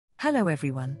Hello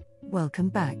everyone, welcome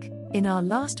back. In our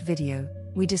last video,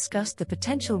 we discussed the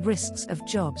potential risks of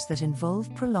jobs that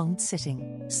involve prolonged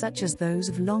sitting, such as those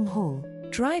of long-haul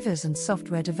drivers and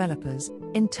software developers,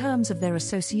 in terms of their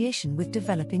association with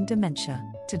developing dementia.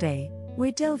 Today,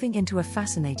 we're delving into a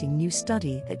fascinating new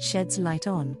study that sheds light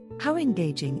on how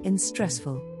engaging in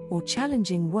stressful or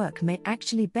challenging work may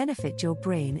actually benefit your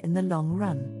brain in the long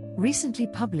run. Recently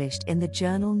published in the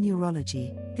journal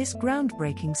Neurology, this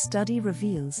groundbreaking study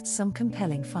reveals some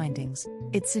compelling findings.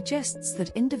 It suggests that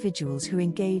individuals who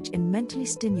engage in mentally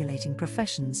stimulating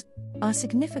professions are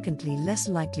significantly less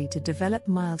likely to develop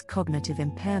mild cognitive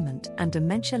impairment and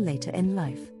dementia later in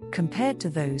life, compared to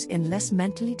those in less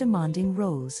mentally demanding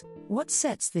roles. What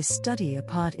sets this study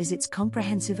apart is its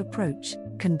comprehensive approach,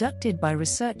 conducted by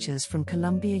researchers from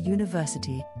Columbia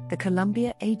University, the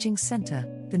Columbia Aging Center,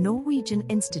 the Norwegian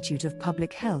Institute of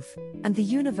Public Health, and the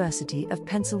University of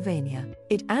Pennsylvania.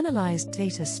 It analyzed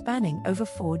data spanning over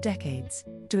 4 decades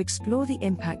to explore the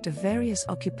impact of various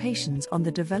occupations on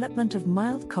the development of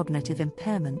mild cognitive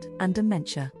impairment and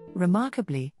dementia.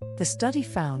 Remarkably, the study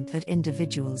found that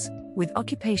individuals with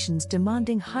occupations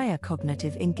demanding higher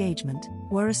cognitive engagement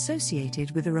were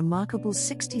associated with a remarkable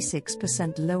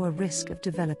 66% lower risk of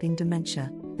developing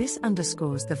dementia. This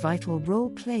underscores the vital role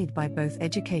played by both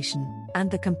education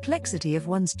and the complexity of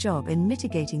one's job in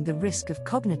mitigating the risk of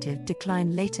cognitive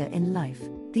decline later in life.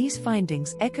 These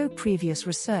findings echo previous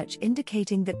research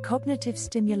indicating that cognitive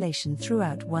stimulation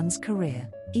throughout one's career,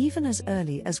 even as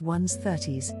early as one's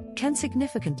 30s, can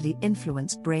significantly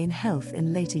influence brain health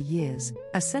in later years.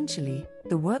 Essentially,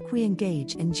 the work we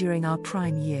engage in during our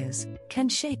prime years can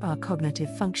shape our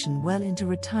cognitive function well into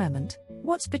retirement.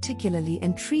 What's particularly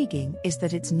intriguing is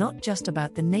that it's not just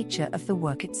about the nature of the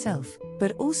work itself,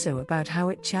 but also about how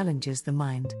it challenges the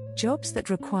mind. Jobs that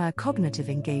require cognitive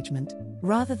engagement,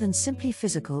 rather than simply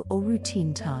physical or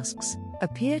routine tasks,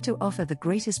 appear to offer the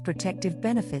greatest protective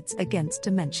benefits against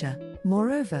dementia.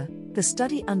 Moreover, the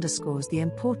study underscores the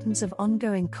importance of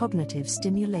ongoing cognitive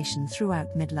stimulation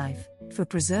throughout midlife for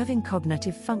preserving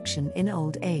cognitive function in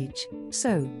old age.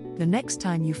 So, the next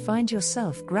time you find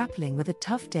yourself grappling with a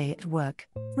tough day at work,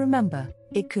 remember,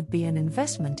 it could be an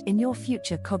investment in your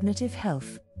future cognitive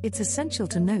health. It's essential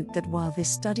to note that while this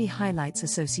study highlights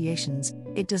associations,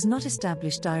 it does not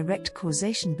establish direct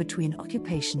causation between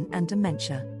occupation and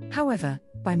dementia. However,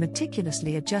 by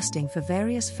meticulously adjusting for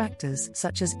various factors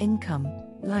such as income,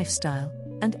 lifestyle,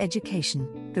 and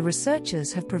education, the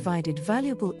researchers have provided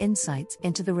valuable insights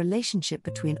into the relationship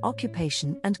between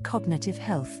occupation and cognitive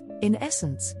health. In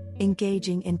essence,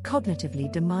 engaging in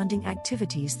cognitively demanding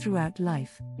activities throughout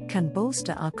life can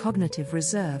bolster our cognitive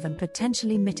reserve and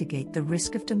potentially mitigate the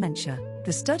risk of dementia.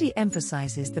 The study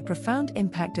emphasizes the profound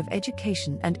impact of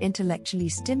education and intellectually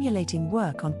stimulating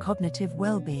work on cognitive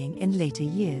well-being in later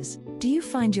years. Do you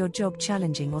find your job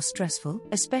challenging or stressful,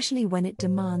 especially when it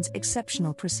demands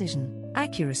exceptional precision,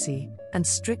 accuracy, and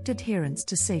strict adherence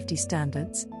to safety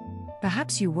standards?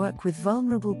 Perhaps you work with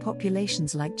vulnerable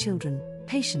populations like children,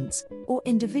 patients, or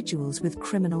individuals with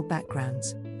criminal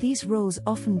backgrounds. These roles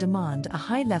often demand a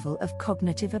high level of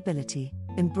cognitive ability.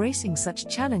 Embracing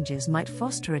such challenges might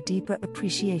foster a deeper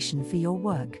appreciation for your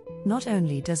work. Not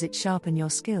only does it sharpen your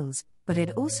skills, but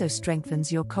it also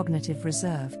strengthens your cognitive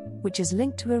reserve, which is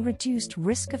linked to a reduced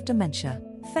risk of dementia.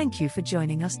 Thank you for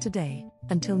joining us today.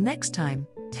 Until next time,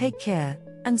 take care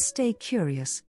and stay curious.